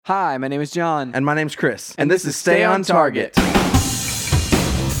Hi, my name is John. And my name's Chris. And this is Stay on Target.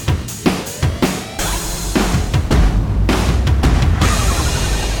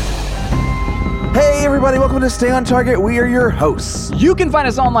 Hey everybody, welcome to Stay on Target. We are your hosts. You can find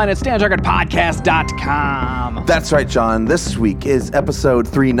us online at stayontargetpodcast.com. That's right, John. This week is episode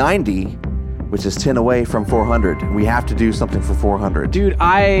 390, which is 10 away from 400. We have to do something for 400. Dude,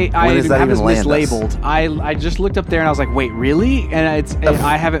 I does that have this even land us? mislabeled. I just looked up there and I was like, wait, really? And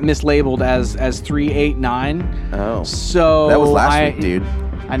I have it mislabeled as 389. Oh. So That was last week, dude.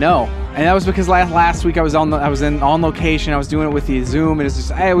 I know, and that was because last week I was on location. I was doing it with the Zoom, and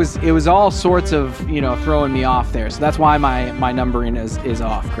it was all sorts of throwing me off there. So that's why my numbering is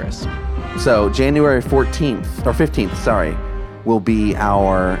off, Chris. So January 14th, or 15th, sorry, will be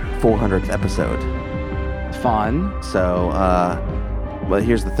our 400th episode. Fun. So, but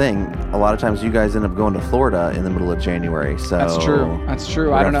here's the thing. A lot of times you guys end up going to Florida in the middle of January. So That's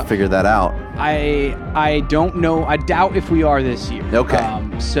true. I don't know. Figure that out. I don't know. I doubt if we are this year. Okay.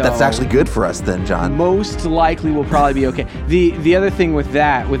 So that's actually good for us then, John. Most likely we'll probably be okay. The other thing with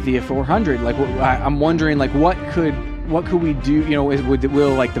the 400, like I'm wondering, like what could we do?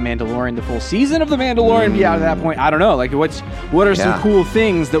 Will like the Mandalorian, the full season of the Mandalorian be out at that point? I don't know. Like what are some cool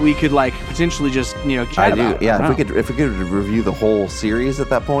things that we could like potentially just chat about? Yeah, if we could review the whole series at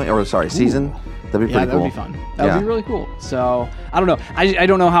that point, or season, that'd be pretty cool. That would be fun. That would be really cool. So I don't know. I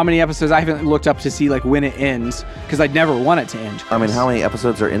don't know how many episodes. I haven't looked up to see like when it ends because I'd never want it to end. Chris. I mean, how many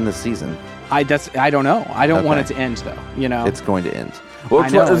episodes are in this season? I don't know. I don't want it to end though. It's going to end. Well,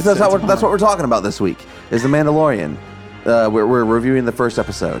 that's what we're talking about this week. Is the Mandalorian. We're reviewing the first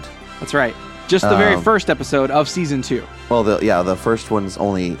episode. That's right. Just the very first episode of season 2. Well, the first one's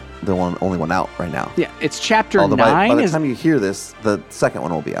only one out right now. Yeah, it's chapter 9. By the time you hear this, the second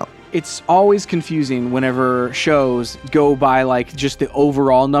one will be out. It's always confusing whenever shows go by like just the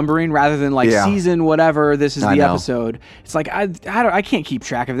overall numbering rather than like season whatever. This is the episode. It's like I can't keep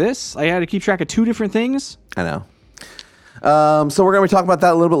track of this. I had to keep track of 2 different things. I know. So we're going to be talking about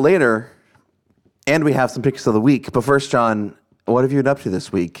that a little bit later. And we have some picks of the week. But first, John, what have you been up to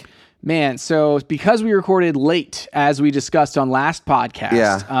this week? Man, so because we recorded late, as we discussed on last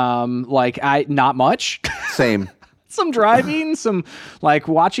podcast, not much. Same. Some driving, some like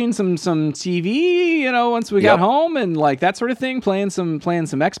watching some TV, once we got home and like that sort of thing, playing some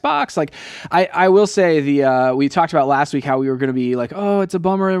Xbox. Like I will say we talked about last week how we were going to be like, oh, it's a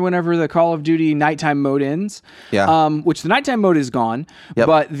bummer whenever the Call of Duty nighttime mode ends. Yeah. Which the nighttime mode is gone,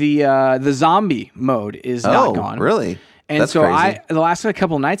 but the zombie mode is not gone. Really? And that's so crazy. The last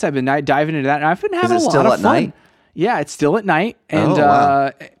couple of nights I've been diving into that, and I've been having a lot of fun. Night? Yeah, it's still at night,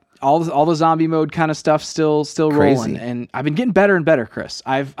 and all the zombie mode kind of stuff still rolling, and I've been getting better and better, Chris.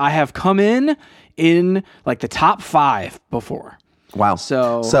 I have come in like the top 5 before. Wow.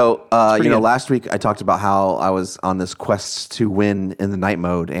 So last week I talked about how I was on this quest to win in the night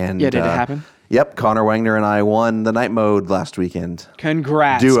mode, and did it happen? Yep, Connor Wagner and I won the night mode last weekend.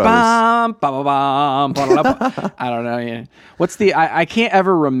 Congrats. Duos. I don't know. Yeah. What's I can't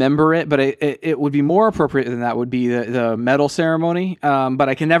ever remember it, but it would be more appropriate than that would be the medal ceremony. But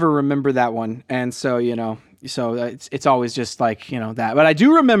I can never remember that one. And so, so it's always just like, that. But I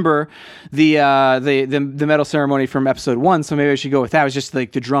do remember the medal ceremony from episode 1, so maybe I should go with that. It was just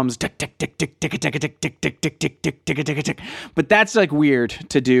like the drums tick tick tick tick tick tick tick tick tick tick tick tick tick tick tick. But that's like weird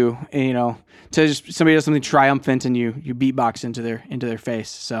to do, to just somebody does something triumphant and you beatbox into their face.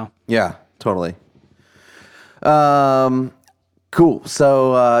 So yeah, totally. Cool.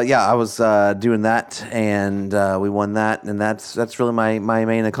 So I was doing that, and we won that, and that's really my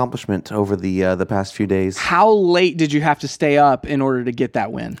main accomplishment over the past few days. How late did you have to stay up in order to get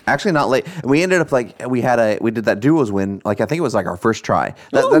that win? Actually, not late. We ended up like we did that duos win. Like I think it was like our first try.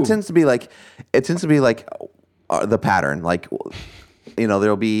 That tends to be like the pattern. Like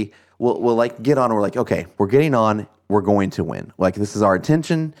there'll be we'll like get on. And we're like, okay, we're getting on. We're going to win. Like this is our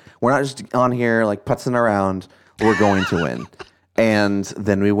intention. We're not just on here like putzing around. We're going to win. And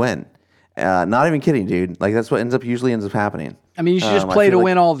then we win. Not even kidding, dude. Like that's what usually ends up happening. I mean, you should just play to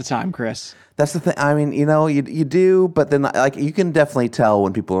win all the time, Chris. That's the thing. I mean, you do, but then like you can definitely tell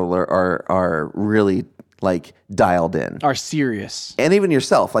when people are really like dialed in, are serious, and even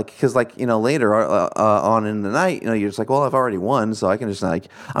yourself, like because like later on in the night, you're just like, well, I've already won, so I can just like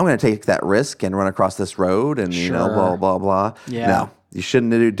I'm going to take that risk and run across this road and blah blah blah. Yeah. No, you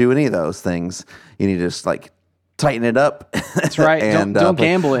shouldn't do any of those things. You need to just like tighten it up. That's right. And don't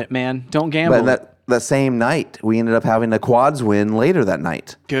gamble it, man. Don't gamble. But that same night, we ended up having a quads win later that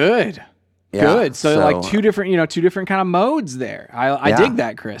night. Good. Yeah, good. So like two different kind of modes there. I dig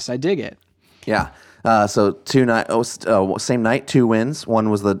that, Chris. I dig it. Yeah. So same night, 2 wins. One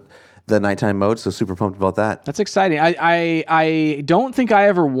was the nighttime mode, so super pumped about that. That's exciting. I don't think I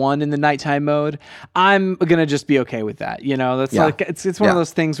ever won in the nighttime mode. I'm gonna just be okay with that. That's like it's one of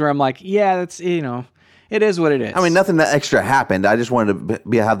those things where I'm like, yeah, that's it is what it is. I mean, nothing that extra happened. I just wanted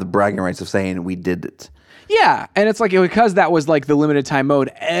to have the bragging rights of saying we did it. Yeah, and it's like because that was like the limited time mode,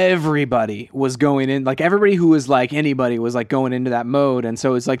 everybody was going in, like everybody who was like anybody was like going into that mode, and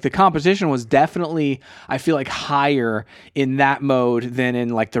so it's like the competition was definitely, I feel like, higher in that mode than in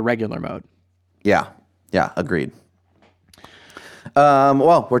like the regular mode. Yeah, agreed.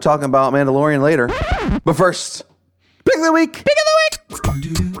 Well, we're talking about Mandalorian later, but first, pick of the week. Pick of the week.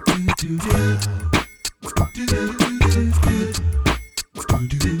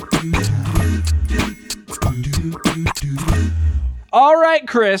 All right,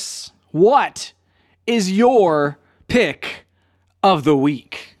 Chris, what is your pick of the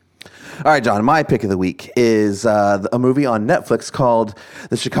week? All right, John, my pick of the week is a movie on Netflix called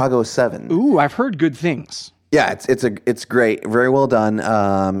The Chicago 7. Ooh, I've heard good things. Yeah, it's great, very well done.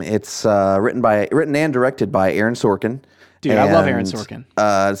 It's written and directed by Aaron Sorkin. Dude, I love Aaron Sorkin.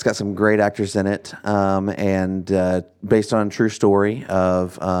 It's got some great actors in it, and based on a true story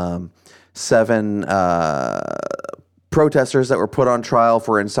of 7 protesters that were put on trial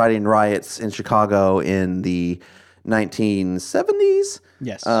for inciting riots in Chicago in the 1970s.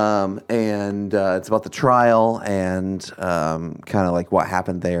 Yes. And it's about the trial and kind of like what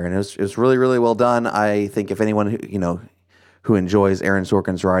happened there, and it was really, really well done. I think if anyone who enjoys Aaron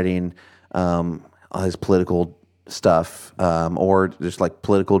Sorkin's writing, his political stuff, or just like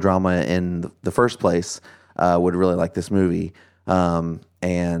political drama in the first place, would really like this movie. It's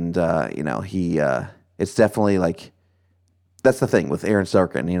definitely like, that's the thing with Aaron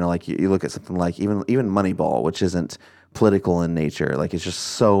Sorkin, like you look at something like even Moneyball, which isn't political in nature, like it's just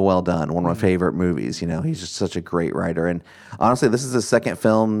so well done. One of my favorite movies. He's just such a great writer, and honestly, this is his second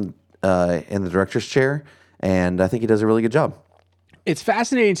film in the director's chair, and I think he does a really good job. It's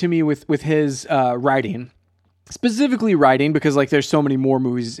fascinating to me with his writing. Specifically writing, because like there's so many more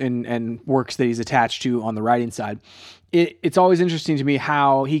movies and works that he's attached to on the writing side. It's always interesting to me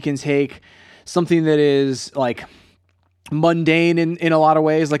how he can take something that is like mundane in a lot of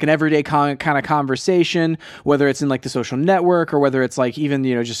ways, like an everyday kind of conversation, whether it's in like the Social Network or whether it's like even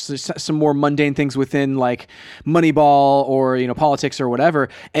just some more mundane things within like Moneyball or politics or whatever,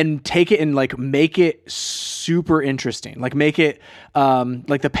 and take it and like make it super interesting, like make it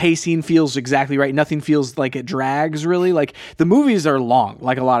like the pacing feels exactly right, nothing feels like it drags really. Like the movies are long,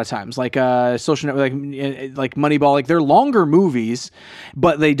 like a lot of times, like Social Network, like Moneyball, like they're longer movies,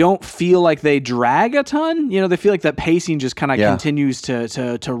 but they don't feel like they drag a ton. They feel like that pacing just kind of continues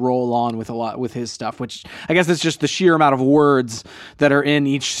to roll on with his stuff, which I guess it's just the sheer amount of words that are in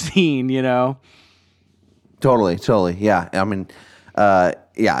each scene, Totally. Yeah. I mean, and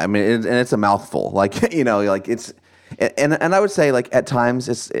it's a mouthful, like, like it's, and I would say like at times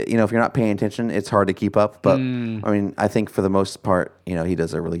it's, if you're not paying attention, it's hard to keep up. But I mean, I think for the most part, he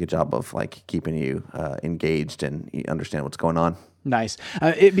does a really good job of like keeping you engaged and you understand what's going on. Nice.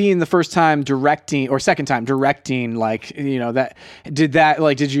 It being the first time directing or second time directing, like,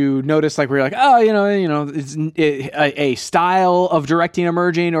 did you notice like, where you're like, oh, is a style of directing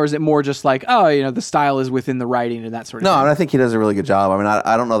emerging, or is it more just like, oh, the style is within the writing and that sort of thing? No, I think he does a really good job. I mean,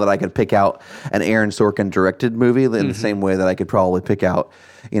 I don't know that I could pick out an Aaron Sorkin directed movie in the same way that I could probably pick out,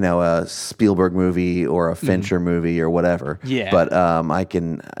 a Spielberg movie or a Fincher movie or whatever. Yeah. But I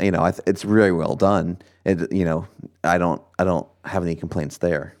can, it's really well done. I don't have any complaints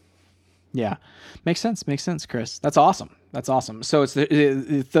there. Yeah, makes sense, Chris. That's awesome. So it's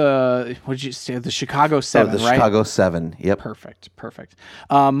the what did you say? The Chicago 7, the right? Chicago 7. Yep. Perfect.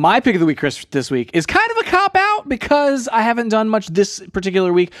 My pick of the week, Chris, this week is kind of a cop out because I haven't done much this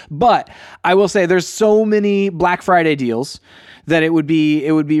particular week, but I will say there's so many Black Friday deals that it would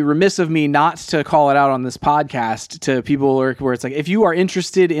be remiss of me not to call it out on this podcast to people where it's like, if you are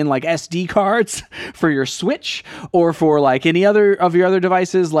interested in like SD cards for your Switch or for like any other of your other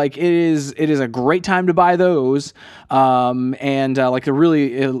devices, like it is a great time to buy those. Like the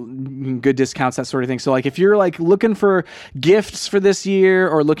really good discounts, that sort of thing. So like if you're like looking for gifts for this year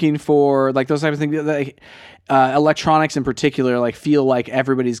or looking for like those type of things, like electronics in particular, like feel like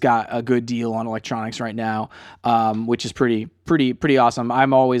everybody's got a good deal on electronics right now, which is pretty awesome.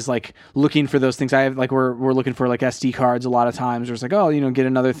 I'm always like looking for those things. I have like we're looking for like SD cards a lot of times. Or it's like, oh, get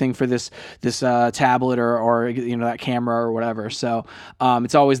another thing for this tablet or that camera or whatever. So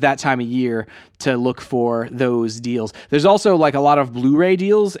it's always that time of year to look for those deals. There's also like a lot of Blu-ray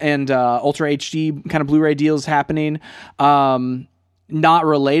deals and Ultra HD kind of Blu-ray deals happening. not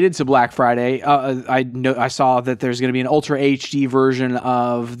related to Black Friday, I saw that there's going to be an Ultra HD version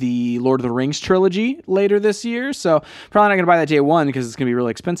of the Lord of the Rings trilogy later this year. So probably not going to buy that day one because it's going to be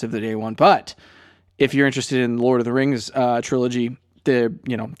really expensive the day one. But if you're interested in Lord of the Rings trilogy,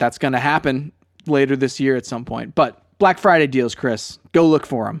 that's going to happen later this year at some point. But Black Friday deals, Chris, go look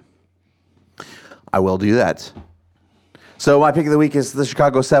for them. I will do that. So my pick of the week is The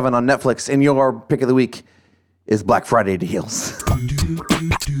Chicago 7 on Netflix, and your pick of the week is Black Friday deals.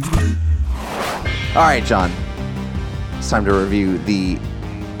 All right, John. It's time to review the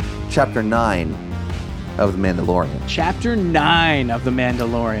Chapter 9 of The Mandalorian. Chapter 9 of The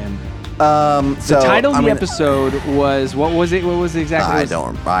Mandalorian. The title of the episode was, what was it? What was it exactly?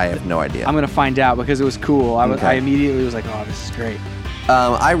 I have no idea. I'm going to find out because it was cool. I immediately was like, oh, this is great.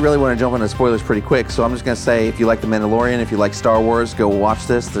 I really want to jump into spoilers pretty quick, so I'm just going to say, if you like The Mandalorian, if you like Star Wars, go watch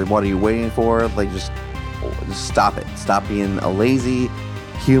this. What are you waiting for? Like, just stop it. Stop being a lazy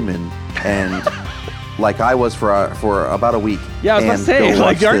human and like I was for about a week. Yeah, I was about to say,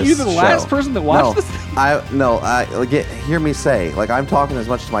 like, aren't you the last person that watched this thing? Hear me say, like, I'm talking as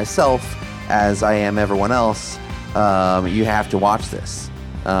much to myself as I am everyone else. You have to watch this.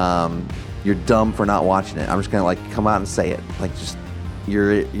 You're dumb for not watching it. I'm just gonna come out and say it. Like, just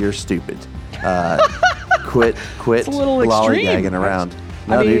you're stupid. Quit it's a little lollygagging around.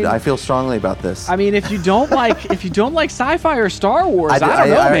 No, dude, I feel strongly about this. I mean, if you don't like sci-fi or Star Wars, I don't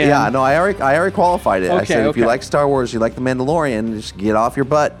know, man. Yeah, no, I already qualified it. Okay, I said if you like Star Wars, you like The Mandalorian, just get off your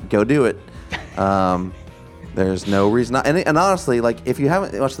butt, go do it. There's no reason not. And honestly, like, if you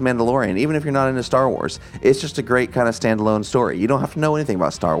haven't watched The Mandalorian, even if you're not into Star Wars, it's just a great kind of standalone story. You don't have to know anything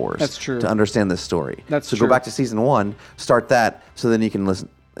about Star Wars. That's true. To understand this story. That's true. So go back to season 1, start that, so then you can listen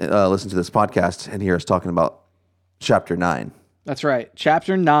to this podcast and hear us talking about Chapter 9. That's right.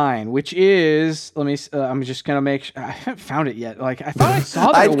 Chapter 9, which is, I'm just going to make sure. I haven't found it yet. Like, I thought I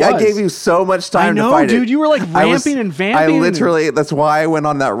saw that I gave you so much time to find it. Dude, you were like ramping and vamping. I literally, that's why I went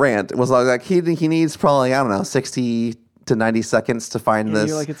on that rant. It was like he needs probably, I don't know, 60 to 90 seconds to find this.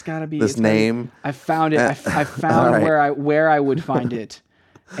 You're like, it's got to be this name. I found it. I found right. where I would find it.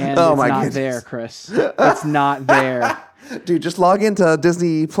 And it's not there, Chris. It's not there. Dude, just log into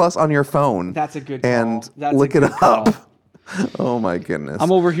Disney Plus on your phone. That's a good call. And look it up. Oh my goodness.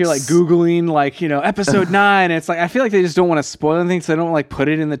 I'm over here like Googling episode 9. It's like, I feel like they just don't want to spoil anything, so they don't put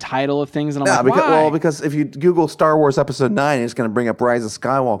it in the title of things. And I'm why? Because if you Google Star Wars episode 9, it's going to bring up Rise of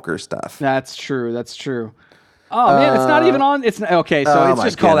Skywalker stuff. That's true. Oh man, it's not even on. It's okay. So it's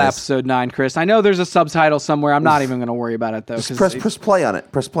just called episode 9, Chris. I know there's a subtitle somewhere. I'm not even going to worry about it though. Just press play on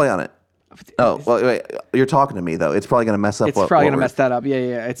it. Press play on it. Oh, well, wait, you're talking to me though. It's probably going to mess up. It's probably going to mess that up.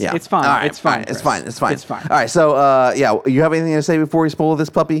 Yeah. It's fine. Right, it's fine. It's fine. All right. So, you have anything to say before we spoil this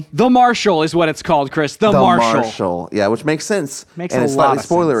puppy? The Marshal is what it's called, Chris. The Marshal. Yeah, which makes sense. And it's slightly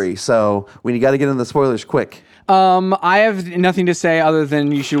spoilery. So we got to get into the spoilers quick. I have nothing to say other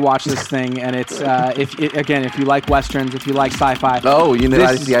than you should watch this thing, and it's if you like westerns, if you like sci-fi. Oh, I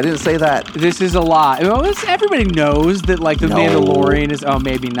didn't say that. This is a lot. Everybody knows that the Mandalorian is. Oh,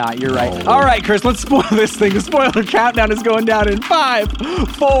 maybe not. You're right. All right, Chris, let's spoil this thing. The spoiler countdown is going down in 5,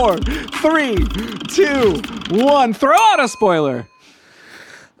 4, 3, 2, 1. Throw out a spoiler.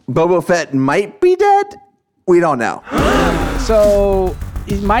 Boba Fett might be dead. We don't know. So.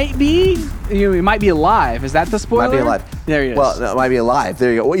 It might be. He might be alive. Is that the spoiler? Might be alive. There he is. Well, no, it might be alive.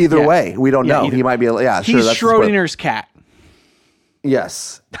 There you go. Well, either way, we don't know. He might be. Yeah, sure. He's Schrodinger's cat.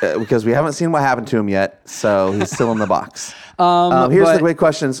 Yes, because we haven't seen what happened to him yet, so he's still in the box. Here's the big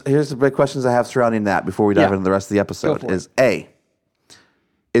questions. Here's the big questions I have surrounding that before we dive into the rest of the episode.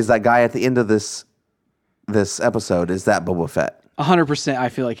 Is that guy at the end of this episode? Is that Boba Fett? 100%. I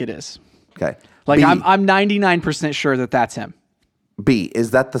feel like it is. Okay. I'm 99% sure that that's him. B, is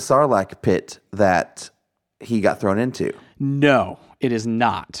that the Sarlacc pit that he got thrown into? No, it is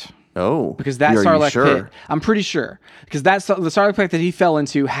not. Oh, because that Sarlacc pit, I'm pretty sure, because the Sarlacc pit that he fell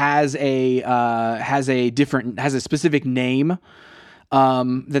into has a specific name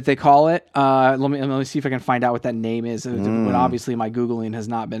that they call it. Let me see if I can find out what that name is. But obviously, my Googling has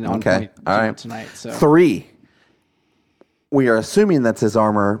not been on point tonight. So 3, we are assuming that's his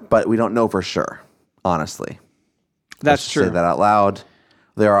armor, but we don't know for sure. Honestly. That's true. Say that out loud.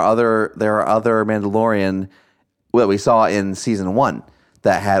 There are other Mandalorian that we saw in season 1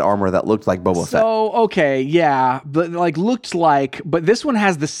 that had armor that looked like Boba Fett. So okay, yeah, but looked like, but this one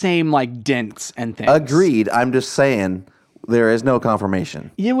has the same dents and things. Agreed. I'm just saying there is no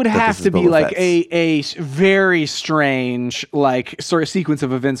confirmation. It would have to be a very strange sort of sequence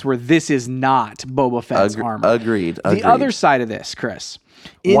of events where this is not Boba Fett's armor. Agreed. The other side of this, Chris.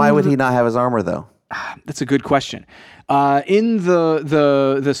 Why would he not have his armor though? That's a good question. In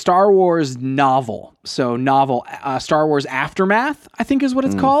the Star Wars novel, Star Wars Aftermath, I think is what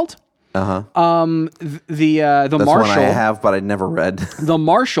it's called. Uh-huh. The That's Marshal. one I have, but I never read. The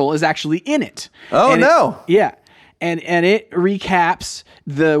Marshal is actually in it. Oh, no. Yeah. And it recaps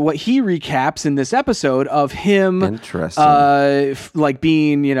what he recaps in this episode of him, Interesting. like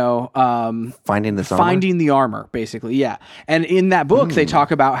being, Finding this armor? finding the armor, basically. Yeah. And in that book, they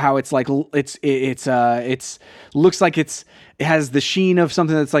talk about how it's like it's looks like it has the sheen of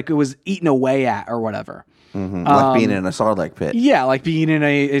something that's like it was eaten away at or whatever. Like being in a Sarlacc pit. Yeah, like being in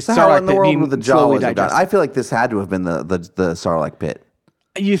a So how in Sarlacc the pit world being would the Jaw slowly was done? digested. I feel like this had to have been the Sarlacc pit.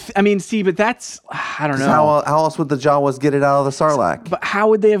 See, but that's I don't know. How else would the Jawas get it out of the Sarlacc? But how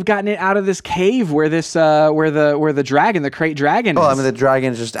would they have gotten it out of this cave where this where the dragon, the crate dragon is? Well, I mean, the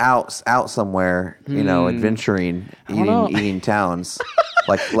dragon's just out somewhere, adventuring, eating towns,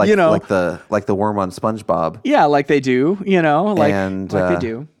 like like the worm on SpongeBob. Yeah, like they do, like they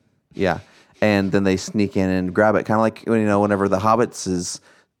do. Yeah, and then they sneak in and grab it, kind of like whenever the hobbits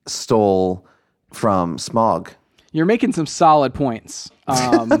stole from Smaug. You're making some solid points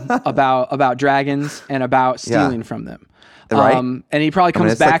about dragons and about stealing from them. Right. And he probably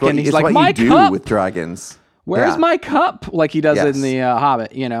comes back and he's it's like, what "My you do cup, with dragons. where's my cup?" Like he does Yes. in the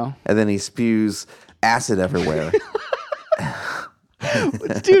Hobbit, And then he spews acid everywhere.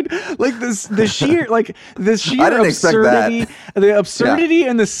 Dude, like the sheer I didn't expect absurdity, that. the absurdity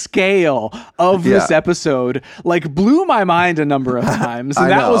and the scale of this episode like blew my mind a number of times, and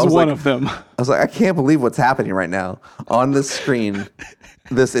that was one of them. I was like, I can't believe what's happening right now on the screen,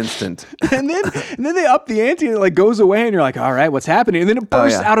 this instant. And then they up the ante and it like goes away, and you're like, all right, what's happening? And then it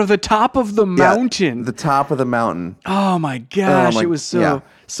bursts out of the top of the mountain. The top of the mountain. Oh my gosh, it was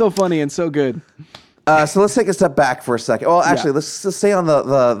so funny and so good. So let's take a step back for a second. Well, actually, let's just stay on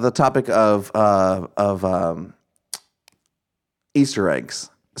the topic of Easter eggs.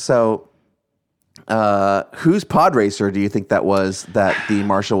 So, whose pod racer do you think that was that the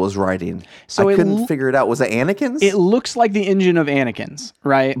Marshal was riding? So I couldn't figure it out. Was it Anakin's? It looks like the engine of Anakin's,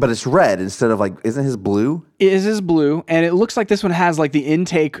 right? But it's red instead of isn't his blue? It is blue, and it looks like this one has like the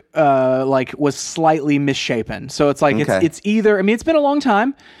intake was slightly misshapen. So it's like it's either. I mean, it's been a long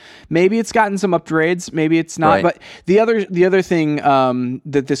time. Maybe it's gotten some upgrades. Maybe it's not. Right. But the other thing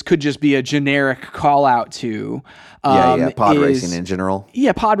that this could just be a generic call out to. Pod racing in general.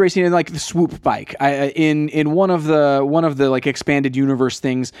 Yeah, pod racing and like the swoop bike. In one of the like expanded universe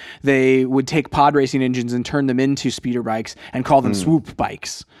things, they would take pod racing engines and turn them into speeder bikes and call them swoop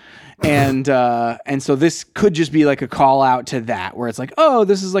bikes. And so this could just be like a call out to that, where it's like, oh,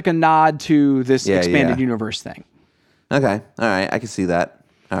 this is like a nod to this expanded universe thing. Okay, all right, I can see that.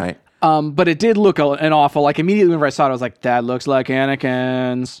 All right. But it did look an awful, like immediately whenever I saw it, I was like, that looks like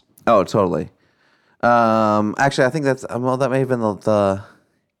Anakin's. Oh, totally. Actually, I think that may have been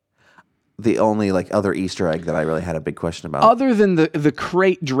the only like other Easter egg that I really had a big question about. Other than the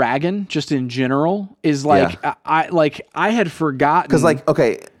crate dragon, just in general, is like I had forgotten because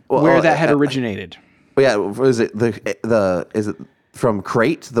where that had originated. Yeah, is it is it from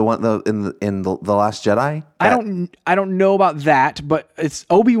Crate, the one in the Last Jedi? I don't know about that, but it's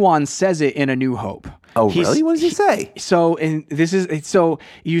Obi-Wan says it in A New Hope. Oh, really? What does he say? So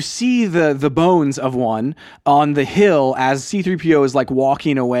you see the bones of one on the hill as C-3PO is like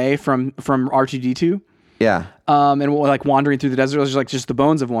walking away from R2-D2. Yeah. And like wandering through the desert, there's like just the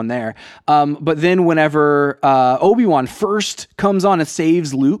bones of one there. But then whenever Obi-Wan first comes on and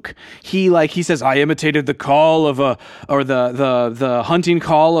saves Luke, he says, "I imitated the call of the hunting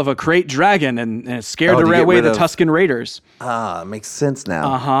call of a crate dragon and it scared away the Tusken Raiders." Makes sense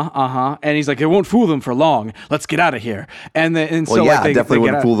now. And he's like, "It won't fool them for long. Let's get out of here." They definitely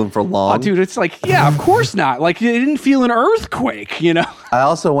wouldn't fool them for long. Oh, dude, it's like, yeah, of course not. Like, it didn't feel an earthquake, I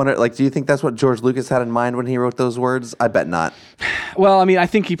also wonder, do you think that's what George Lucas had in mind when he wrote those words? I bet not. Well, I mean, I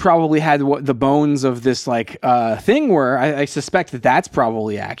think he probably had what the bones of this thing were. I suspect that's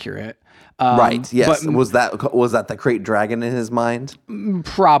probably accurate. Right. Yes. But, was that the crate dragon in his mind?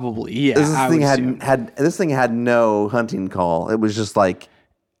 Probably. Yeah. This thing had no hunting call. It was just like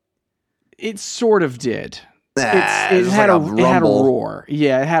it sort of did. It had a roar.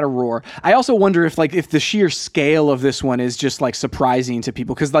 Yeah, it had a roar. I also wonder if the sheer scale of this one is just like surprising to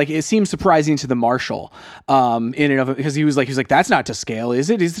people, because it seems surprising to the Marshal in and of it, because he was like that's not to scale, is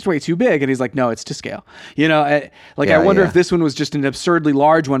it? Is this way too big? And he's like, no, it's to scale. I wonder if this one was just an absurdly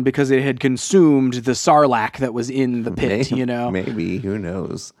large one because it had consumed the Sarlacc that was in the pit. Maybe, who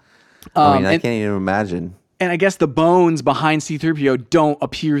knows? I can't even imagine. And I guess the bones behind C-3PO don't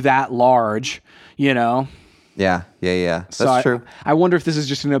appear that large. Yeah. That's So true. I wonder if this is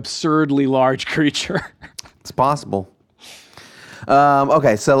just an absurdly large creature. It's possible.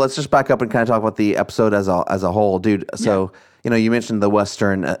 Okay, so let's just back up and kind of talk about the episode as a whole, dude. So you mentioned the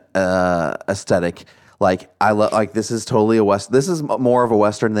Western aesthetic. Like this is totally This is more of a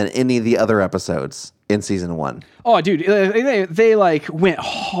Western than any of the other episodes in season 1. Oh, dude, they like went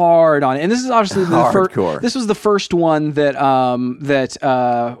hard on it, and this is obviously Hardcore. This was the first one that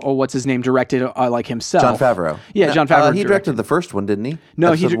what's his name directed like himself. Jon Favreau. Yeah, Jon Favreau. He directed the first one, didn't he?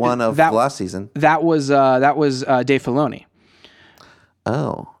 No, Episode 1 of the last season. That was Dave Filoni.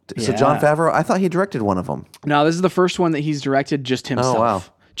 Oh, so Jon Favreau. I thought he directed one of them. No, this is the first one that he's directed just himself. Oh, wow.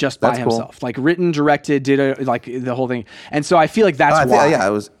 Just by That's cool. himself, like written, directed, did like the whole thing, and so I feel like that's why. Yeah,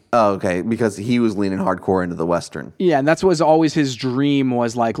 it was. Oh, okay, because he was leaning hardcore into the Western. Yeah, and that's was always his dream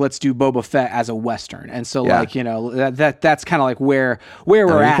was like, let's do Boba Fett as a Western, and so like that's kind of like where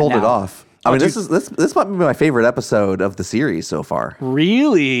we're at. He pulled now. it off. I mean, this might be my favorite episode of the series so far.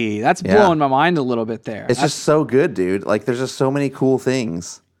 Really, that's blowing my mind a little bit there. It's just so good, dude. Like, there's just so many cool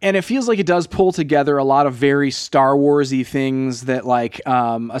things. And it feels like it does pull together a lot of very Star Wars-y things that, like,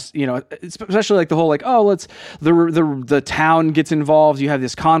 especially like the whole like, oh, let's the town gets involved. You have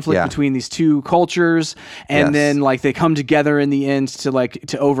this conflict between these two cultures, and then like they come together in the end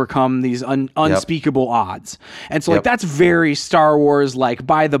to overcome these unspeakable odds. And so like that's very Star Wars, like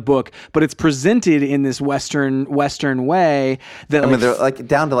by the book, but it's presented in this Western way. That I mean, they're like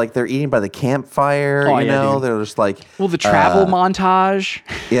down to like they're eating by the campfire. Dude. They're just like the travel montage.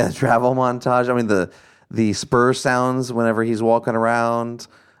 Yeah, travel montage. I mean, the spur sounds whenever he's walking around.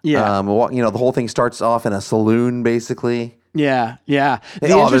 Yeah. The whole thing starts off in a saloon, basically. Yeah.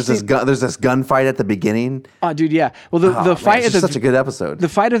 There's this gunfight at the beginning. Oh, dude, yeah. Well, the fight it's such a good episode. The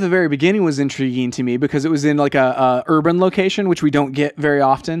fight at the very beginning was intriguing to me because it was in like a urban location, which we don't get very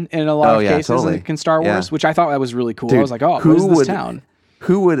often in a lot of cases in Star Wars, which I thought that was really cool. Dude, I was like, oh, who's this town?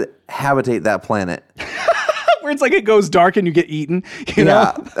 Who would habitate that planet? Where it's like it goes dark and you get eaten. You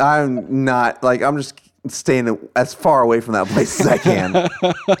know? I'm not like I'm just staying as far away from that place as I can.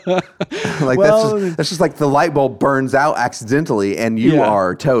 Like that's just like the light bulb burns out accidentally and you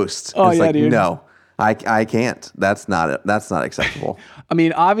are toast. Oh, it's like dude. No, I can't. That's not acceptable. I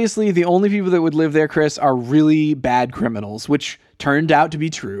mean, obviously, the only people that would live there, Chris, are really bad criminals, which turned out to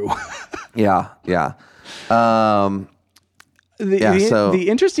be true. Yeah. The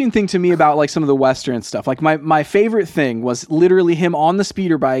interesting thing to me about like some of the Western stuff, like my favorite thing was literally him on the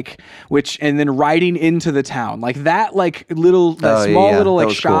speeder bike, and then riding into the town, like that, like little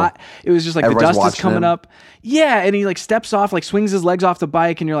shot. Cool. It was just like Everybody's the dust is coming him. up. Yeah, and he like steps off, like swings his legs off the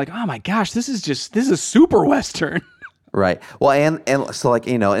bike, and you're like, oh my gosh, this is super Western. Right. Well, and so like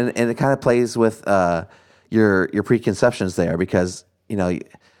and it kind of plays with your preconceptions there because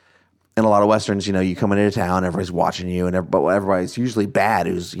in a lot of Westerns, you come into town, everybody's watching you, but everybody's usually bad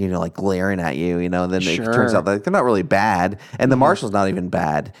who's, like glaring at you, and then it turns out that they're not really bad. And the marshal's not even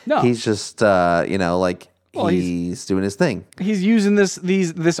bad. No. He's just, he's doing his thing. He's using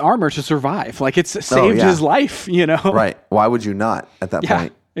this armor to survive. Like it's saved his life, Right. Why would you not at that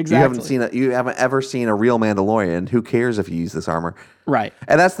point? Exactly. You haven't ever seen a real Mandalorian. Who cares if you use this armor? Right.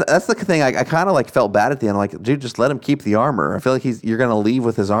 And that's the thing. I kind of like felt bad at the end. I'm like, dude, just let him keep the armor. I feel like you're going to leave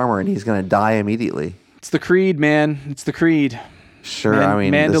with his armor and he's going to die immediately. It's the creed, man. It's the creed. Sure. I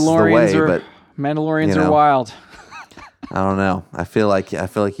mean, Mandalorians this is the way, but Mandalorians are wild. I don't know. I feel like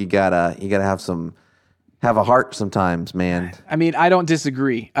you gotta have a heart sometimes, man. I mean, I don't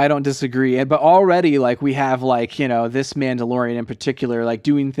disagree. But already, like, we have, like, this Mandalorian in particular, like,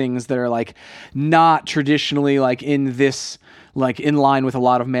 doing things that are, like, not traditionally, like, in this, like, in line with a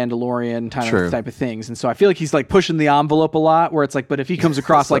lot of Mandalorian type of things. And so I feel like he's, like, pushing the envelope a lot, where it's like, but if he comes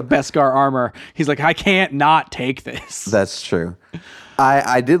across, like, Beskar armor, he's like, I can't not take this. That's true.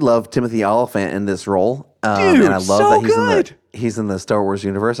 I did love Timothy Olyphant in this role. Dude, and I love so that he's in the Star Wars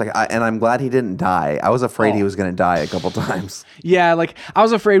universe. And I'm glad he didn't die. I was afraid he was going to die a couple times. Yeah, like I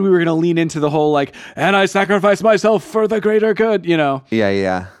was afraid we were going to lean into the whole like, and I sacrificed myself for the greater good,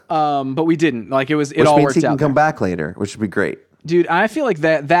 Yeah. But we didn't. Like it all worked out. Which means he can come back later, which would be great. Dude, I feel like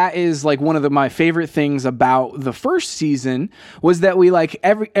that is like one of my favorite things about the first season was that we like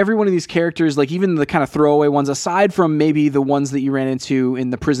every one of these characters, like even the kind of throwaway ones, aside from maybe the ones that you ran into in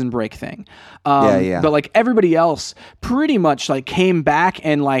the prison break thing. But like everybody else pretty much like came back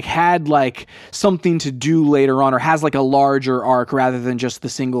and like had like something to do later on or has like a larger arc rather than just the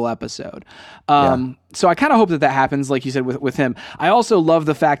single episode. So I kind of hope that happens, like you said, with him. I also love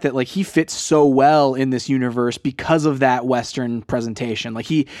the fact that like he fits so well in this universe because of that Western presentation. Like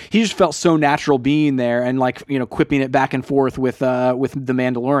he just felt so natural being there and like quipping it back and forth with the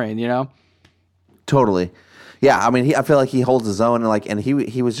Mandalorian. Totally. Yeah, I mean, I feel like he holds his own, and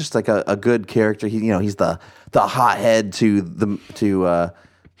he was just like a good character. He's the hothead to the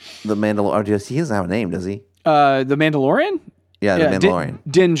Mandalorian. He doesn't have a name, does he? The Mandalorian. Yeah, the Mandalorian.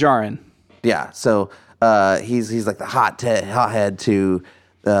 Din Djarin. Yeah, so he's like the hothead to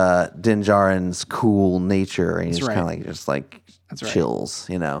Din Djarin's cool nature, and he's kind of like just like chills,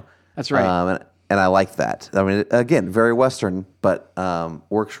 That's right. And I like that. I mean, again, very Western, but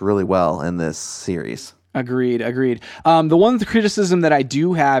works really well in this series. Agreed. The one criticism that I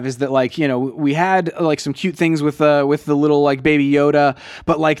do have is that, like, we had like some cute things with the little like baby Yoda,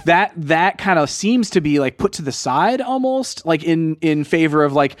 but like that kind of seems to be like put to the side almost, like in favor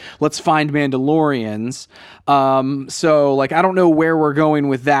of like, let's find Mandalorians. So like, I don't know where we're going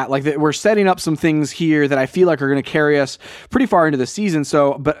with that. Like we're setting up some things here that I feel like are going to carry us pretty far into the season.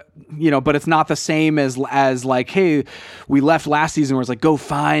 So, but it's not the same as like, hey, we left last season where it's like, go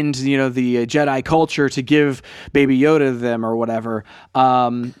find, the Jedi culture to give Baby Yoda to them or whatever.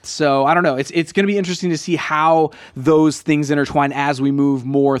 So I don't know. It's going to be interesting to see how those things intertwine as we move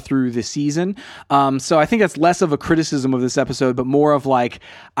more through the season. So I think that's less of a criticism of this episode, but more of like,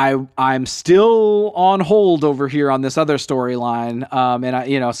 I'm still on hold over here on this other storyline.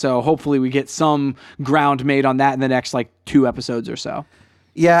 And so hopefully we get some ground made on that in the next like 2 episodes or so.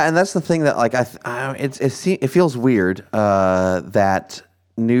 Yeah, and that's the thing that like it feels weird that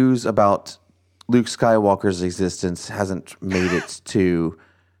news about Luke Skywalker's existence hasn't made it to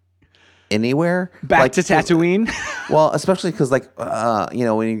anywhere. Back to Tatooine. Well, especially because like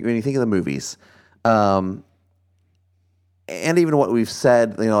when you think of the movies, and even what we've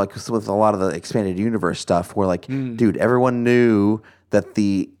said, like with a lot of the expanded universe stuff, where like, dude, everyone knew that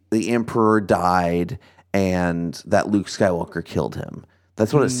the Emperor died and that Luke Skywalker killed him.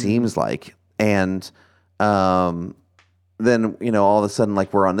 That's what it seems like. And then, all of a sudden,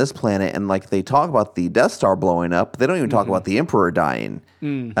 like, we're on this planet and, like, they talk about the Death Star blowing up. They don't even talk about the Emperor dying.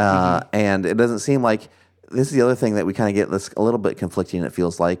 And it doesn't seem like this is the other thing that we kind of get that's a little bit conflicting, it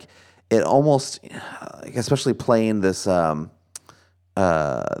feels like. It almost, especially playing this, what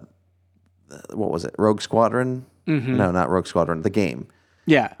was it, Rogue Squadron? No, not Rogue Squadron, the game.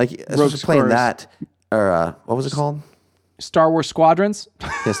 Yeah. Like, especially playing that, or what was it called? Star Wars Squadrons?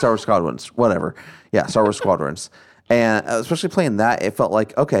 Yeah, Star Wars Squadrons, whatever. Yeah, Star Wars Squadrons. And especially playing that, it felt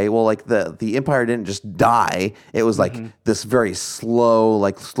like, okay, well, like the Empire didn't just die. It was like this very slow,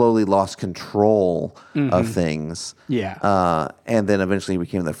 like slowly lost control of things. Yeah. And then eventually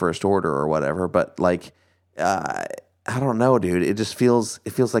became the First Order or whatever. But like, I don't know, dude. It just feels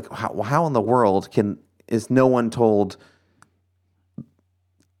like how in the world is no one told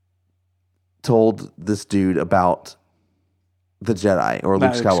this dude about the Jedi or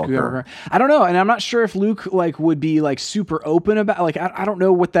Luke Skywalker. I don't know, and I'm not sure if Luke like would be like super open about like I don't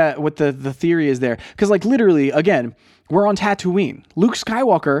know what the theory is there, because like literally again we're on Tatooine. Luke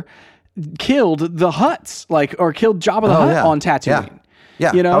Skywalker killed the Hutts, like, or killed Jabba the Hutt on Tatooine.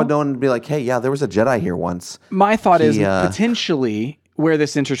 Yeah, I would know and be like, hey, yeah, there was a Jedi here once. My thought is potentially where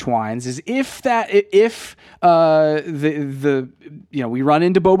this intertwines is if we run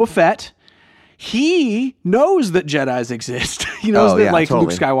into Boba Fett. He knows that Jedis exist. He knows that totally.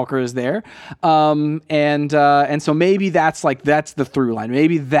 Luke Skywalker is there, and so maybe that's the through line.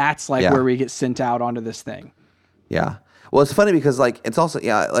 Maybe that's where we get sent out onto this thing. Yeah. Well, it's funny because like it's also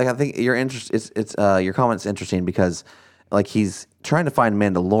like I think your interest it's your comment's interesting because like he's trying to find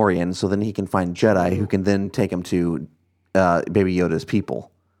Mandalorian so then he can find Jedi who can then take him to Baby Yoda's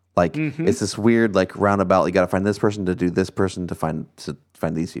people. Like it's this weird like roundabout. You got to find this person to do this person to find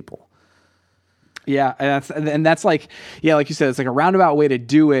these people. Yeah, and that's like, yeah, like you said, it's like a roundabout way to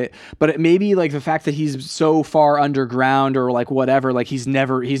do it, but it may be like the fact that he's so far underground or like whatever, like he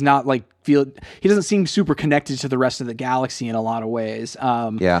doesn't seem super connected to the rest of the galaxy in a lot of ways.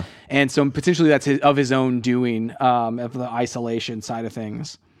 And so potentially that's of his own doing, of the isolation side of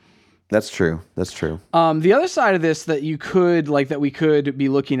things. That's true. The other side of this that we could be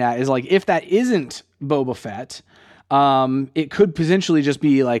looking at is like, if that isn't Boba Fett, it could potentially just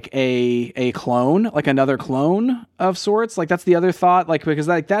be like a clone, like another clone of sorts. Like that's the other thought, like, because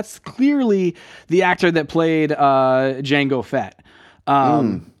like that's clearly the actor that played Jango Fett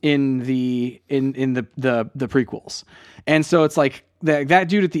in the prequels. And so it's like that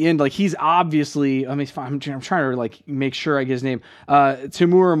dude at the end, like he's obviously, I mean, I'm trying to like make sure I get his name,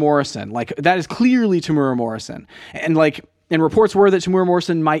 Temuera Morrison. Like that is clearly Temuera Morrison. And like, and reports were that Temuera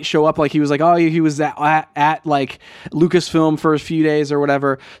Morrison might show up, like he was like, oh, he was at like Lucasfilm for a few days or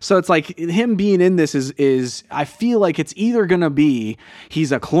whatever. So it's like him being in this is I feel like it's either gonna be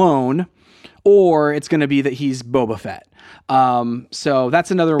he's a clone, or it's gonna be that he's Boba Fett. So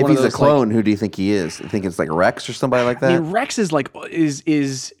that's another If one he's of those a clone, who do you think he is? You think it's like Rex or somebody like that? I mean, Rex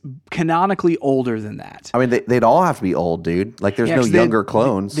is canonically older than that. I mean, they'd all have to be old, dude. Like, there's no 'Cause younger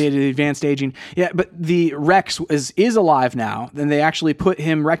clones. They had advanced aging. Yeah, but the Rex is alive now. Then they actually put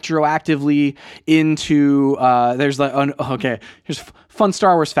him retroactively into. There's like okay. Here's a fun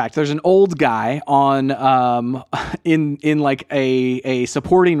Star Wars fact. There's an old guy on in like a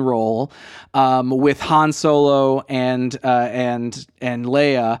supporting role with Han Solo and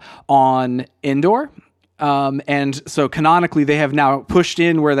Leia on Endor. And so canonically they have now pushed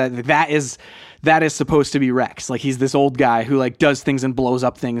in where that is supposed to be Rex. Like, he's this old guy who like does things and blows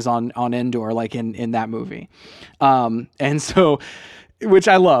up things on Endor, like in that movie. And so, which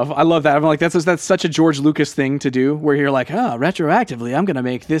I love that. I'm like, that's such a George Lucas thing to do, where you're like, retroactively, I'm going to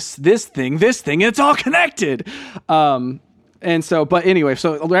make this thing, it's all connected. And so, but anyway,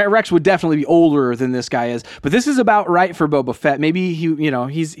 so Rex would definitely be older than this guy is, but this is about right for Boba Fett. Maybe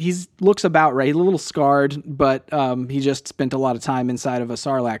he's looks about right. He's a little scarred, but he just spent a lot of time inside of a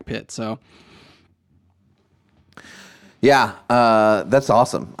Sarlacc pit. So, yeah, that's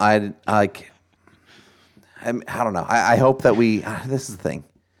awesome. I don't know. I hope that this is the thing.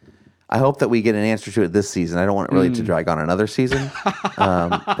 I hope that we get an answer to it this season. I don't want it really to drag on another season,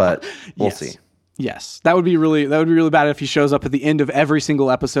 but we'll see. Yes, that would be really bad if he shows up at the end of every single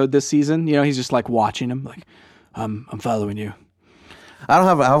episode this season. He's just like watching him, like, I'm following you. I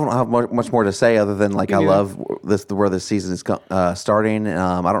don't have much more to say other than like I love where this season is starting.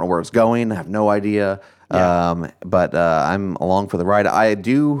 I don't know where it's going. I have no idea. Yeah. But I'm along for the ride. I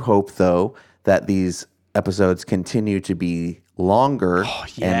do hope though that these episodes continue to be longer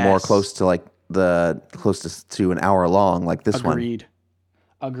and more close to like to an hour long, like this one.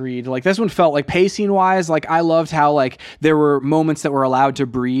 Agreed. Like, this one felt like, pacing wise, like, I loved how like there were moments that were allowed to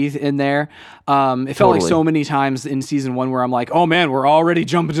breathe in there. It felt like so many times in season 1 where I'm like, oh man, we're already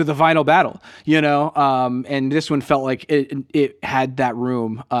jumping to the final battle, and this one felt like it had that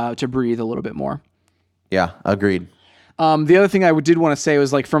room to breathe a little bit more. Yeah, agreed. The other thing I did want to say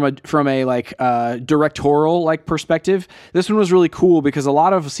was like from a like directorial like perspective, this one was really cool because a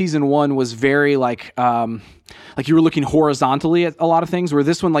lot of season 1 was very like you were looking horizontally at a lot of things, where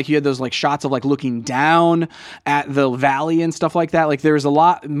this one, like, you had those like shots of like looking down at the valley and stuff like that. Like, there's a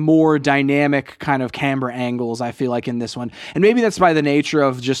lot more dynamic kind of camera angles, I feel like, in this one. And maybe that's by the nature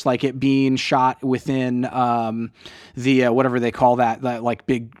of just like it being shot within the whatever they call that like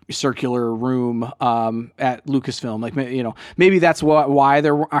big circular room at Lucasfilm. Like, maybe that's why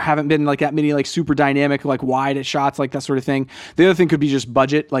there haven't been like that many like super dynamic like wide shots, like that sort of thing. The other thing could be just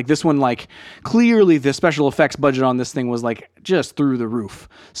budget. Like, this one, like, clearly the special effects budget on this thing was like just through the roof.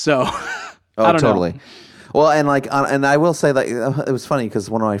 So I don't know. Well, and like, and I will say that it was funny because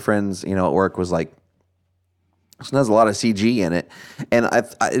one of my friends, at work was like, "This has a lot of CG in it," and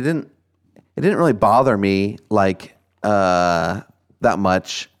it didn't really bother me like that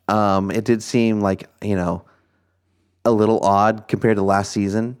much. It did seem like a little odd compared to last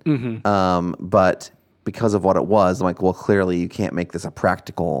season, but because of what it was, I'm like, well, clearly you can't make this a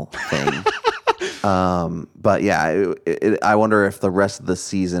practical thing. But yeah, I wonder if the rest of the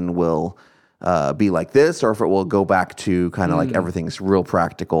season will be like this, or if it will go back to kind of like everything's real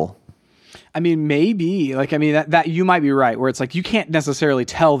practical. I mean, maybe. Like, I mean, that you might be right, where it's like you can't necessarily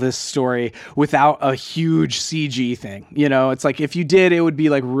tell this story without a huge CG thing. It's like if you did, it would be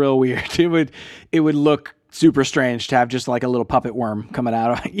like real weird. It would look super strange to have just like a little puppet worm coming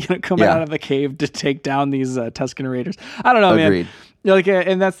out of the cave to take down these Tusken Raiders. I don't know, Agreed. man. Like,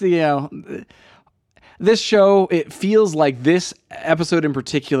 and that's the this show, it feels like this episode in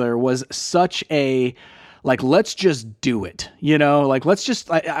particular was such a, like, let's just do it, like, let's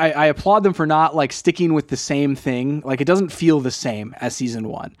just, I applaud them for not like sticking with the same thing. Like, it doesn't feel the same as season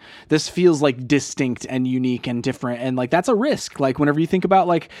 1. This feels like distinct and unique and different. And like, that's a risk. Like, whenever you think about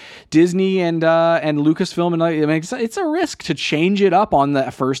like Disney and Lucasfilm, and like, I mean, it's a risk to change it up on the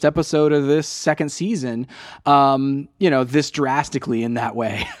first episode of this second season, this drastically in that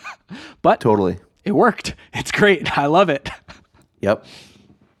way. But totally. It worked. It's great. I love it. Yep.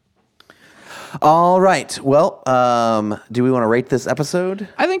 All right. Well, do we want to rate this episode?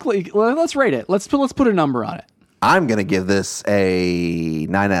 I think let's rate it. Let's put a number on it. I'm going to give this a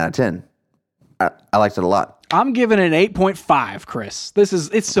 9 out of 10. I liked it a lot. I'm giving it an 8.5, Chris.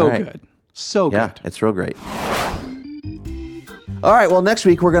 It's so good. So good. Yeah, it's real great. All right, well, next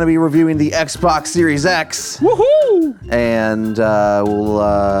week we're going to be reviewing the Xbox Series X. Woohoo! And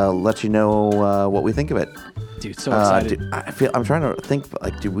we'll let you know what we think of it. Dude, so excited. I'm trying to think,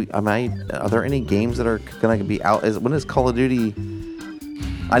 like, are there any games that are going to be out? When is Call of Duty?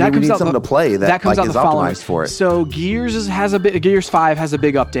 we need something to play that comes like, out is the following. optimized for it. So Gears 5 has a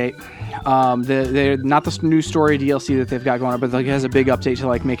big update. They're not the new story DLC that they've got going on, but like it has a big update to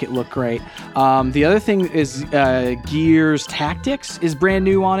like make it look great. The other thing is Gears Tactics is brand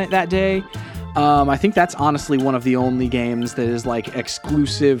new on it that day. I think that's honestly one of the only games that is like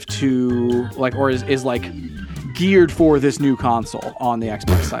exclusive to like, or is like geared for this new console on the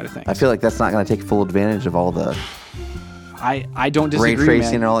Xbox side of things. I feel like that's not going to take full advantage of all the I don't disagree, ray tracing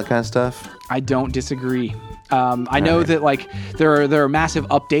man. and all that kind of stuff. I don't disagree. I know that like there are massive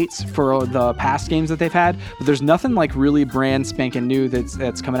updates for the past games that they've had, but there's nothing like really brand spanking new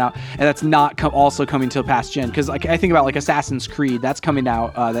that's coming out, and that's not also coming to past gen. Because like I think about like Assassin's Creed, that's coming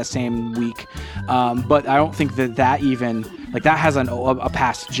out that same week, but I don't think that even like that has a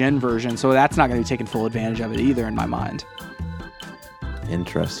past gen version, so that's not going to be taking full advantage of it either in my mind.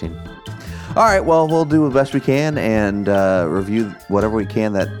 Interesting. All right, well, we'll do the best we can and review whatever we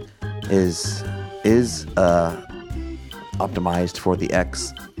can that is optimized for the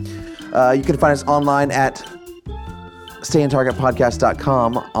X. You can find us online at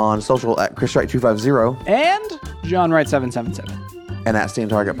stayintargetpodcast.com, on social at ChrisWright250 and JohnWright777 and at Stay in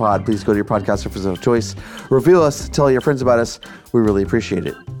Target Pod. Please go to your podcast service of choice, review us, tell your friends about us. We really appreciate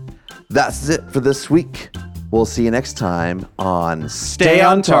it. That's it for this week. We'll see you next time on Stay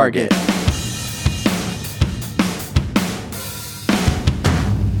on Target.